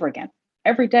over and over again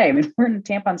every day. I mean, we're in the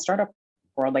tampon startup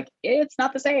world, like it's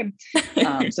not the same.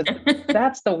 So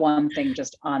that's the one thing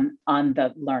just on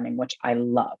the learning, which I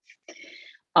love.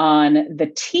 On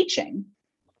the teaching,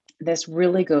 this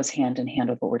really goes hand in hand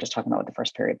with what we're just talking about with the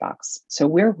first period box. So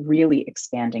we're really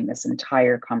expanding this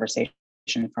entire conversation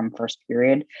from first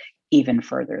period even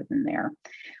further than there.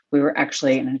 We were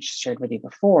actually, and I just shared with you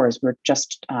before, is we're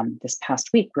just this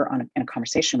past week, we're in a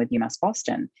conversation with UMass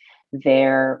Boston.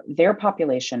 Their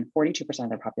population, 42% of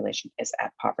their population is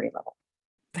at poverty level.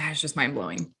 That's just mind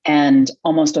blowing. And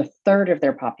almost a third of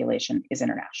their population is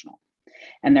international.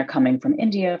 And they're coming from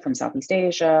India, from Southeast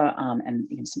Asia,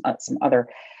 and some other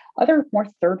more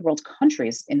third world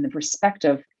countries, in the respect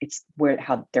of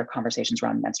how their conversations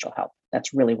around menstrual health.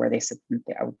 That's really where they sit.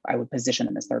 I would position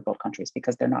them as third world countries,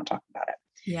 because they're not talking about it.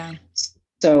 Yeah.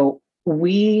 So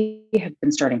we have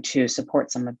been starting to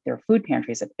support some of their food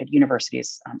pantries at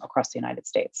universities across the United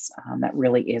States. That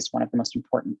really is one of the most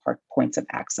important points of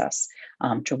access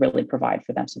to really provide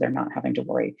for them, so they're not having to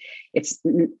worry.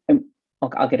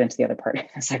 I'll get into the other part in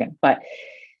a second,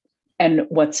 and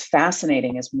what's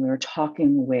fascinating is when we were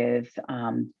talking with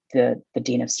the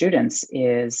dean of students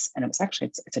and it was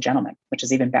actually, it's a gentleman, which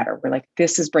is even better. We're like,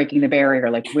 this is breaking the barrier.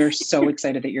 Like, we're so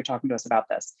excited that you're talking to us about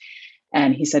this.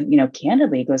 And he said,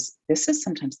 candidly, he goes, this is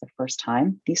sometimes the first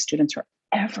time these students are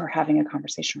ever having a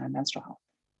conversation around menstrual health.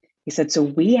 He said, so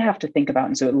we have to think about,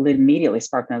 and so it immediately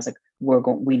sparked, and I was like,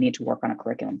 we need to work on a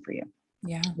curriculum for you.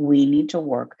 Yeah. We need to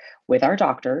work with our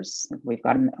doctors. We've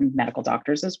got medical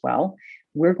doctors as well.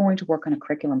 We're going to work on a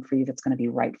curriculum for you that's going to be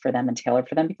right for them and tailored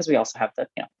for them, because we also have the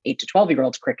 8 to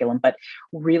 12-year-olds curriculum, but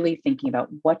really thinking about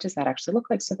what does that actually look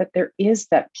like, so that there is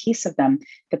that piece of them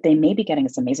that they may be getting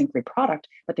this amazing free product,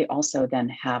 but they also then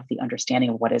have the understanding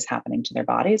of what is happening to their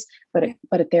bodies, but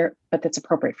that's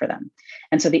appropriate for them.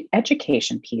 And so the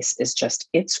education piece is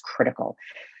it's critical.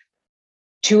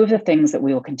 Two of the things that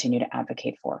we will continue to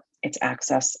advocate for, it's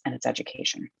access and it's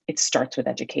education. It starts with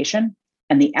education,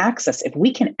 and the access, if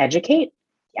we can educate,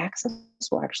 the access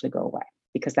will actually go away,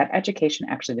 because that education,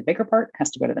 actually the bigger part,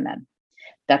 has to go to the men.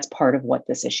 That's part of what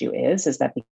this issue is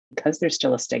that because there's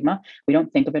still a stigma, we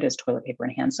don't think of it as toilet paper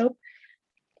and hand soap.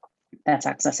 That's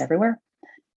access everywhere.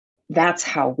 That's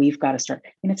how we've got to start.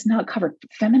 And it's not covered.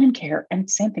 Feminine care, and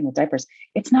same thing with diapers,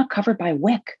 it's not covered by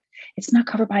WIC. It's not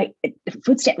covered by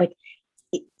food stamp. Like,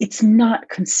 it's not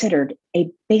considered a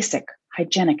basic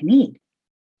hygienic need,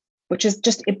 which is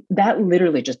that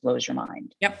literally just blows your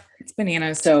mind. Yep. It's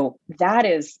bananas. So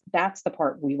that's the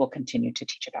part we will continue to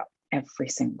teach about every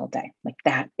single day. Like,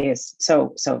 that is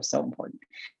so, so, so important.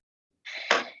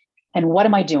 And what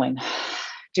am I doing?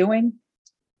 I'm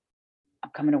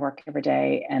coming to work every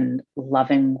day and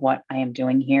loving what I am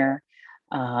doing here.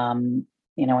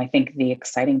 I think the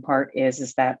exciting part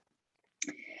is that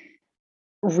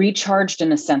recharged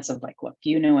in a sense of like, look,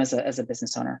 as a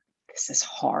business owner, this is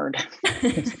hard.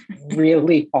 It's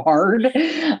really hard.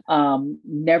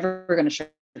 Never going to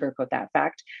sugarcoat that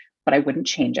fact, but I wouldn't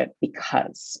change it,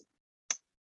 because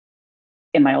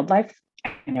in my old life,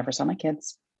 I never saw my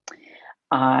kids.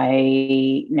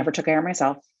 I never took care of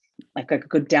myself. Like, I could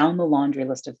go down the laundry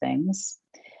list of things.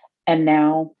 And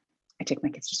now I take my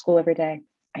kids to school every day.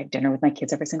 I have dinner with my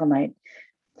kids every single night.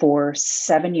 For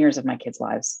 7 years of my kids'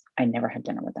 lives, I never had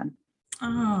dinner with them.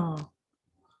 Oh,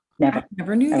 Never. I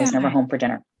never knew I was that. never home for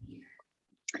dinner.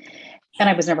 And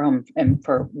I was never home, and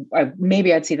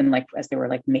maybe I'd see them like as they were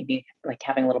like maybe like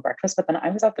having a little breakfast, but then I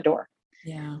was out the door.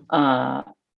 Yeah.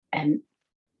 And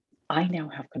I now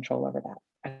have control over that.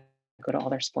 I go to all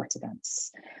their sports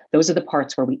events. Those are the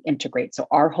parts where we integrate. So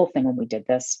our whole thing when we did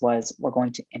this was we're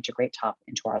going to integrate Top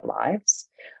into our lives,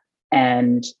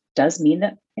 and does mean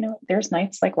that, you know, there's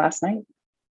nights like last night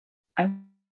I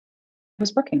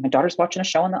was working. My daughter's watching a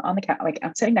show on the cat. Like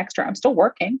I'm sitting next to her. I'm still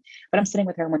working, but I'm sitting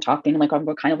with her and we're talking. Like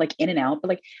we're kind of like in and out, but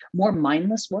like more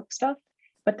mindless work stuff.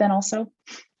 But then also,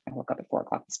 I woke up at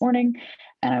 4:00 this morning,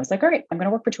 and I was like, all right, I'm going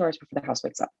to work for 2 hours before the house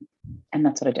wakes up, and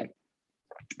that's what I did.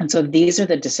 And so these are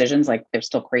the decisions. Like they're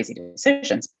still crazy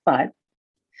decisions, but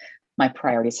my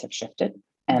priorities have shifted,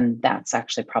 and that's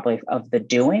actually probably of the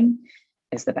doing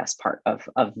is the best part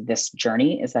of this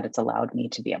journey, is that it's allowed me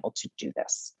to be able to do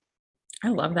this. I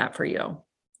love that for you.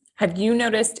 Have you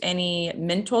noticed any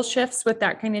mental shifts with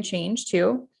that kind of change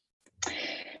too?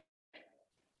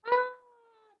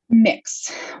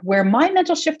 Mix. Where my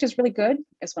mental shift is really good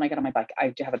is when I get on my bike. I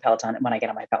do have a Peloton, and when I get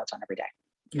on my Peloton every day,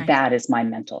 Okay. that is my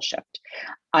mental shift.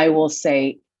 I will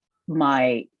say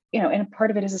my, you know, and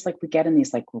part of it is like we get in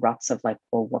these like ruts of like,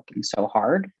 we're working so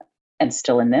hard and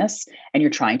still in this, and you're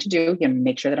trying to do, you know,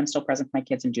 make sure that I'm still present for my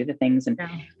kids and do the things. And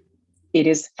Yeah. it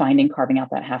is carving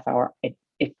out that half hour.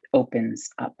 It opens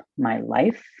up my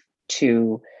life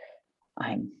to,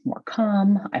 I'm more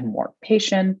calm, I'm more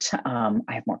patient, I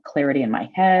have more clarity in my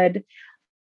head.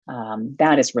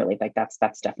 That is really like, that's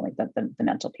definitely the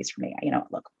mental piece for me. You know,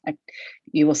 look,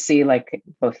 you will see like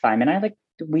both Thyme and I, like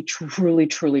we truly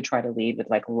try to lead with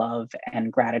like love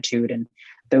and gratitude. And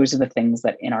those are the things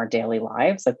that in our daily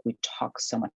lives, like we talk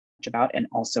so much about, and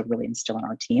also really instill in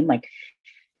our team. Like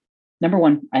number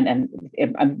one, and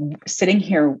I'm sitting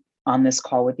here on this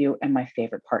call with you, and my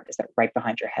favorite part is that right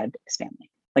behind your head is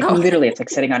family. Like literally, it's like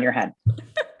sitting on your head.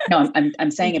 No,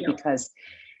 I'm saying it because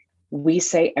we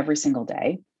say every single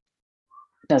day,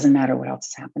 doesn't matter what else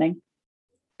is happening.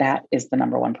 That is the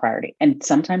number one priority. And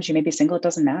sometimes you may be single, it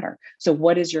doesn't matter. So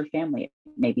what is your family? It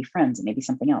may be friends, it may be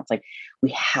something else. Like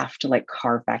we have to like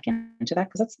carve back into that,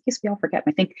 because that's the piece we all forget.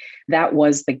 And I think that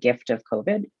was the gift of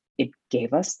COVID. It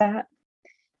gave us that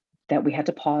we had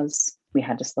to pause, we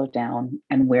had to slow down,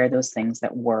 and where those things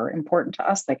that were important to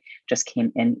us, like just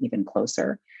came in even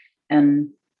closer. And,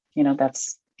 you know,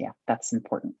 that's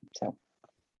important. So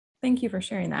thank you for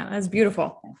sharing that. That's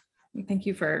beautiful. Thank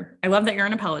you I love that you're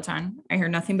on a Peloton. I hear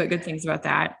nothing but good things about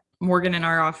that. Morgan in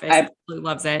our office absolutely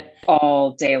loves it.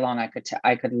 All day long. I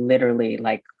could literally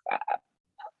like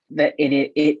that.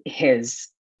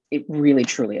 It really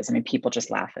truly is. I mean, people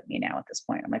just laugh at me now at this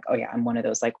point. I'm like, oh yeah, I'm one of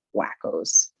those like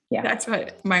wackos. Yeah. That's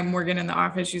what my Morgan in the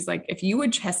office, she's like, if you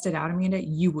would chest it out, Amanda,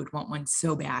 you would want one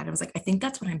so bad. I was like, I think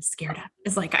that's what I'm scared of.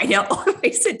 It's like, I know if I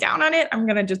sit down on it, I'm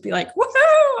going to just be like,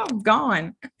 woohoo, I'm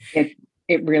gone.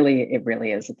 It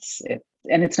really is.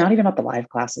 And it's not even about the live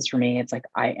classes for me. It's like,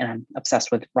 I'm obsessed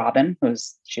with Robin,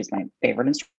 she's my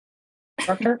favorite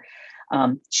instructor.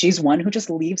 She's one who just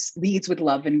leads with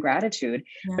love and gratitude,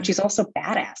 but she's also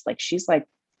badass. Like, she's like,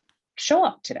 show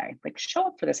up today, like show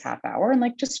up for this half hour and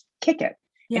like, just kick it.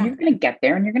 Yeah. And you're going to get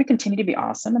there, and you're going to continue to be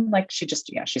awesome. And like, she's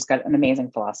got an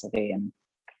amazing philosophy. And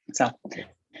so,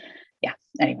 yeah,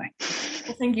 anyway.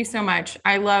 Well, thank you so much.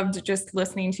 I loved just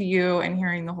listening to you and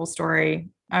hearing the whole story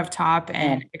of Top,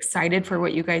 and excited for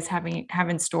what you guys have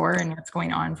in store and what's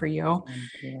going on for you.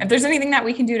 If there's anything that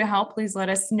we can do to help, please let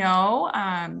us know.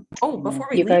 Before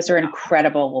we you guys are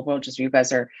incredible. You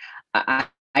guys are,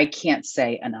 I can't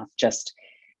say enough, just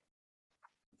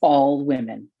all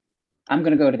women. I'm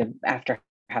going to go to after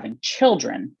having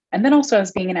children, and then also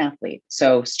as being an athlete.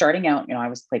 So starting out, you know, I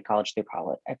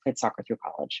played soccer through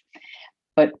college,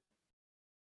 but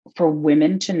for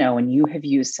women to know, and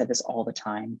you said this all the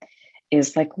time,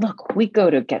 is like, look, we go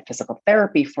to get physical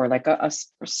therapy for like a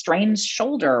strained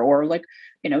shoulder, or like,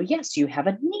 you know, yes, you have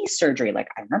a knee surgery. Like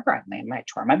I remember I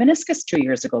tore my meniscus 2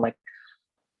 years ago. Like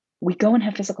we go and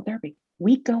have physical therapy.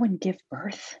 We go and give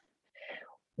birth.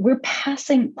 We're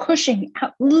pushing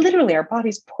out, literally our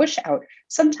bodies push out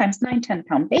sometimes 9-10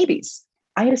 pound babies.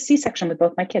 I had a C-section with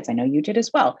both my kids. I know you did as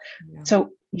well. Yeah.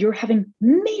 So you're having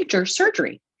major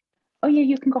surgery. Oh yeah,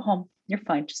 you can go home. You're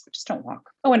fine. Just don't walk.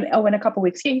 In a couple of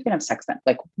weeks, yeah, you can have sex then.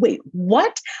 Like, wait,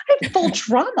 what? I have full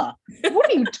trauma.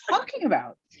 What are you talking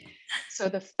about? So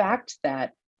the fact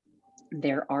that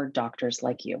there are doctors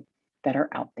like you that are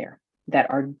out there that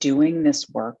are doing this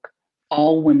work,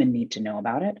 all women need to know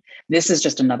about it. This is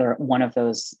just another one of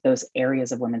those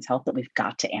areas of women's health that we've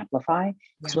got to amplify,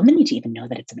 because women need to even know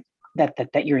that it's an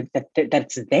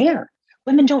that's there.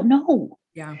 Women don't know.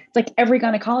 Yeah. It's like every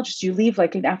gynecologist you leave,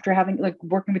 like after having like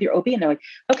working with your OB, and they're like,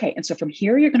 okay, and so from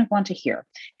here you're going to go on to here,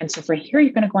 and so from here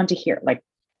you're going to go on to here. Like,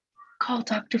 call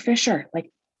Dr. Fisher.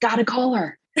 Like, gotta call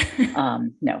her.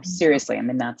 No, seriously. I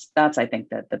mean, that's I think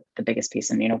the biggest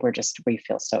piece, and we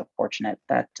feel so fortunate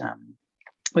that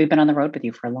we've been on the road with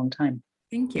you for a long time.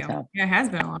 Thank you. So, yeah, it has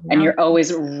been a long time. And you're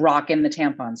always rocking the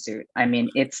tampon suit. I mean,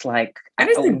 it's like that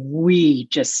is the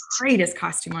greatest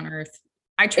costume on earth.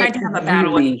 I tried to have a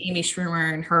battle with Amy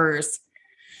Schumer and hers.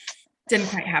 Didn't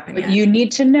quite happen but yet. You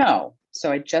need to know.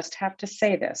 So I just have to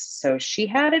say this. So she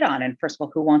had it on, and first of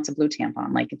all, who wants a blue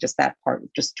tampon? Like, just that part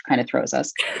just kind of throws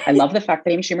us. I love the fact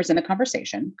that Amy Schumer's in the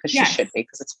conversation, because she should be,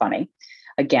 because it's funny.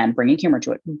 Again, bringing humor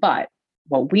to it. But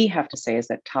what we have to say is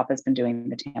that Top has been doing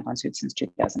the tampon suit since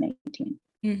 2018.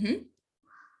 Mm-hmm.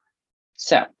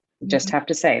 So just have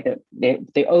to say that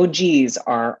the OGs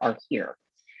are here.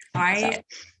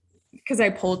 Because I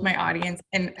polled my audience,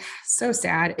 and so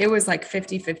sad. It was like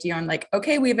 50-50 on like,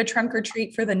 okay, we have a trunk or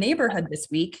treat for the neighborhood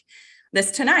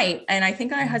this tonight. And I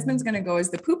think my husband's going to go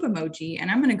as the poop emoji,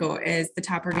 and I'm going to go as the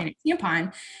Top organic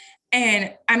tampon.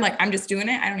 And I'm like, I'm just doing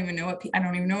it. I don't even know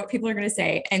what people are going to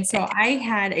say. And so I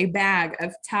had a bag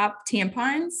of Top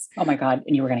tampons. Oh my God.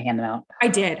 And you were going to hand them out? I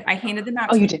did. I handed them out.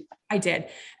 Oh, you did? I did.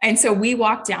 And so we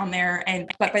walked down there,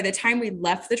 but by the time we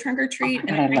left the trunk or treat,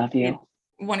 I love you.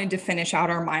 Wanted to finish out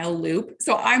our mile loop.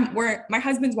 So my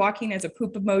husband's walking as a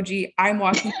poop emoji. I'm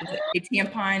walking as a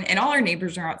tampon, and all our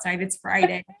neighbors are outside. It's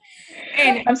Friday.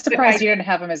 And I'm surprised you didn't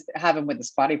have him with the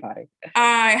spotty potty.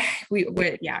 We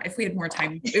would, yeah, if we had more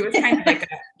time. It was kind of like,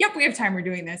 yep, we have time. We're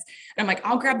doing this. And I'm like,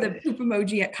 I'll grab the poop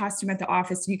emoji at costume at the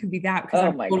office, so you can be that, because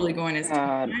I'm totally going as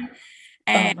tampon.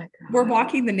 And we're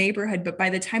walking the neighborhood, but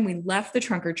by the time we left the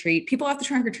trunk or treat, people at the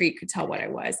trunk or treat could tell what I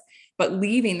was. But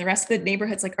leaving, the rest of the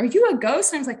neighborhood's like, are you a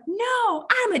ghost? And I was like, no,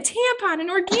 I'm a tampon, an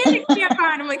organic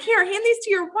tampon. I'm like, here, hand these to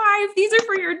your wife. These are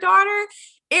for your daughter.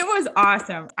 It was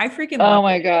awesome. I freaking love it. Oh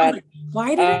my God. Like,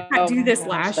 why did I not do this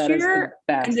last year?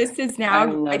 And this is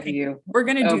now, I think we're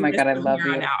going to do this I love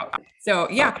you. Out. So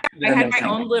yeah, I had my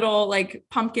own little like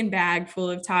pumpkin bag full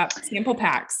of Top sample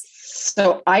packs.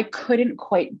 So I couldn't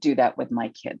quite do that with my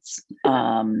kids,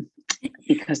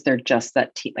 because they're just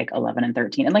that like 11 and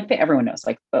 13. And like everyone knows,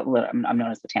 like I'm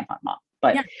known as the tampon mom,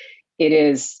 but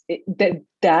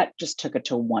that just took it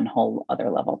to one whole other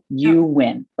level. You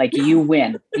win. Like you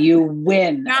win.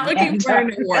 Not looking for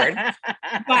an award,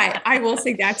 but I will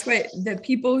say that's what the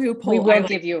people who poll. We will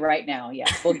give you right now. Yeah,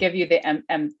 we'll give you the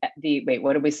wait,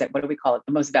 what do we say? What do we call it?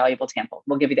 The most valuable tampon.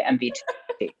 We'll give you the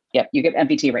MVT. Yep, you get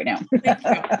MVT right now. Thank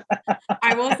you.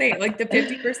 I will say, like, the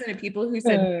 50% of people who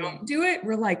said don't do it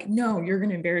were like, no, you're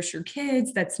going to embarrass your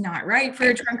kids. That's not right for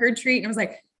a trunk or treat. And I was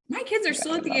like, my kids are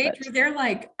still at the age where they're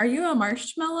like, are you a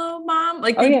marshmallow mom?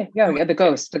 Like, the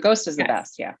ghost. The ghost is the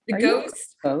best. Yeah. The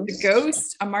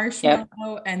ghost, a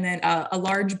marshmallow, and then a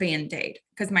large Band-Aid.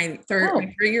 Because my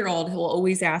 3-year-old will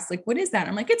always ask, like, what is that?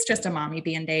 I'm like, it's just a mommy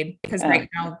Band-Aid. Because right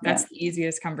now that's the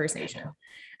easiest conversation.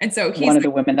 And so he's one of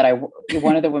the women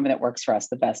that works for us,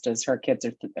 the best, is her kids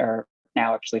are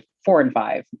now actually 4 and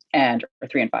 5 or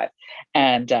 3 and 5.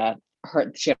 And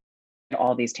she had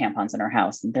all these tampons in her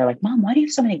house, and they're like, Mom, why do you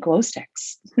have so many glow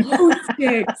sticks? Glow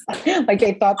sticks. Like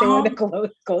they thought they were the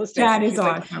glow sticks. That is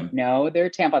awesome. Like, no, they're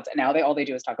tampons. And now all they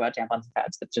do is talk about tampons and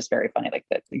pads. It's just very funny. Like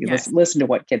that. You listen to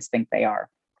what kids think they are.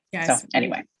 Yes. So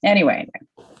anyway.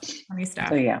 Funny stuff.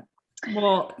 So yeah.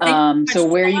 Well, so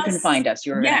where you can find us,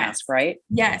 you were going to ask, right?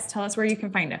 Yes. Tell us where you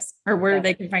can find us, or where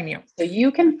they can find you. So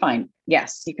you can find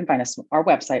us, our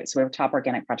website. So we have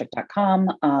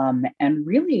toporganicproject.com. And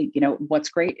really, what's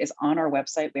great is on our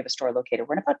website, we have a store located.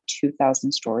 We're in about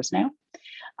 2,000 stores now.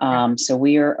 So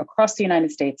we are across the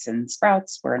United States in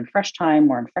Sprouts. We're in Fresh Time.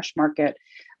 We're in Fresh Market.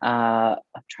 I'm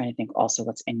trying to think also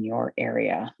what's in your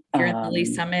area. If you're in the Lee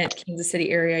Summit, Kansas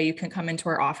City area, you can come into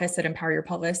our office at Empower Your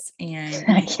Pelvis and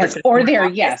or you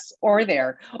can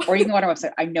go on our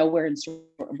website. I know we're in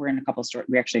a couple of stores.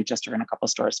 We actually just are in a couple of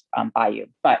stores by you,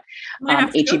 but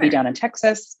HEB down in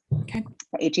Texas. Okay.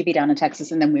 HEB down in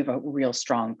Texas. And then we have a real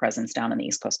strong presence down on the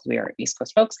East Coast. We are East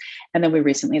Coast folks. And then we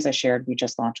recently, as I shared, we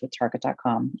just launched with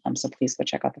Target.com. So please go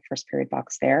check out the first period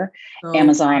box there.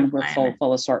 Amazon, we're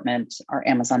full assortment. Our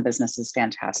Amazon business is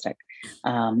fantastic.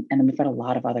 And then we've got a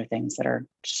lot of other things that are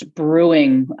just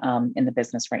brewing in the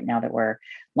business right now that we're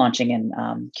launching in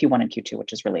Q1 and Q2,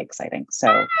 which is really exciting.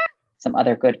 So some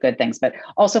other good things, but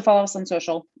also follow us on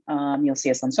social. You'll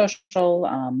see us on social,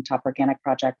 Top Organic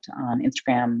Project on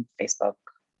Instagram, Facebook,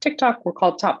 TikTok. We're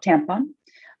called Top Tampon.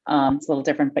 It's a little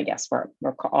different, but yes, we're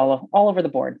all over the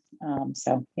board.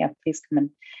 So yeah, please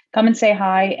come and say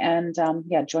hi, and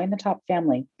join the Top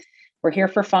family. We're here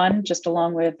for fun, just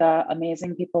along with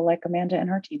amazing people like Amanda and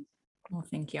her team. Well,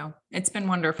 thank you. It's been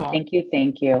wonderful. Thank you.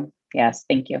 Thank you. Yes,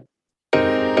 thank you.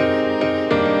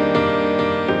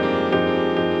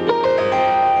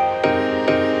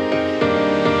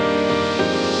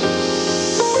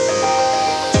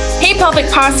 Hey, Pelvic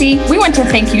Posse, we want to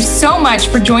thank you so much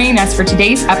for joining us for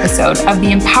today's episode of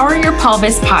the Empower Your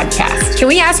Pelvis podcast. Can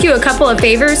we ask you a couple of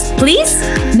favors, please?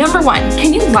 Number one,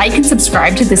 can you like and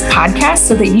subscribe to this podcast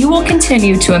so that you will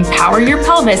continue to empower your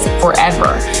pelvis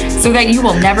forever, so that you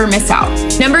will never miss out?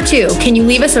 Number two, can you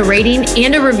leave us a rating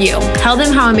and a review? Tell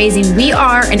them how amazing we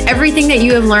are and everything that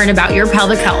you have learned about your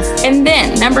pelvic health. And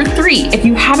then number three, if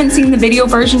you haven't seen the video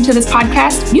version to this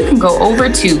podcast, you can go over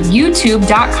to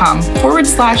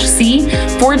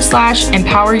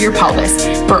youtube.com/C/empower your pelvis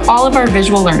for all of our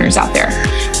visual learners out there.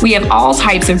 We have all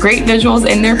types of great visuals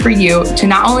in there for you to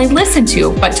not only listen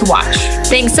to, but to watch.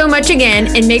 Thanks so much again,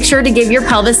 and make sure to give your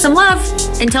pelvis some love.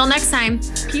 Until next time,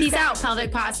 peace out,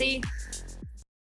 Pelvic Posse.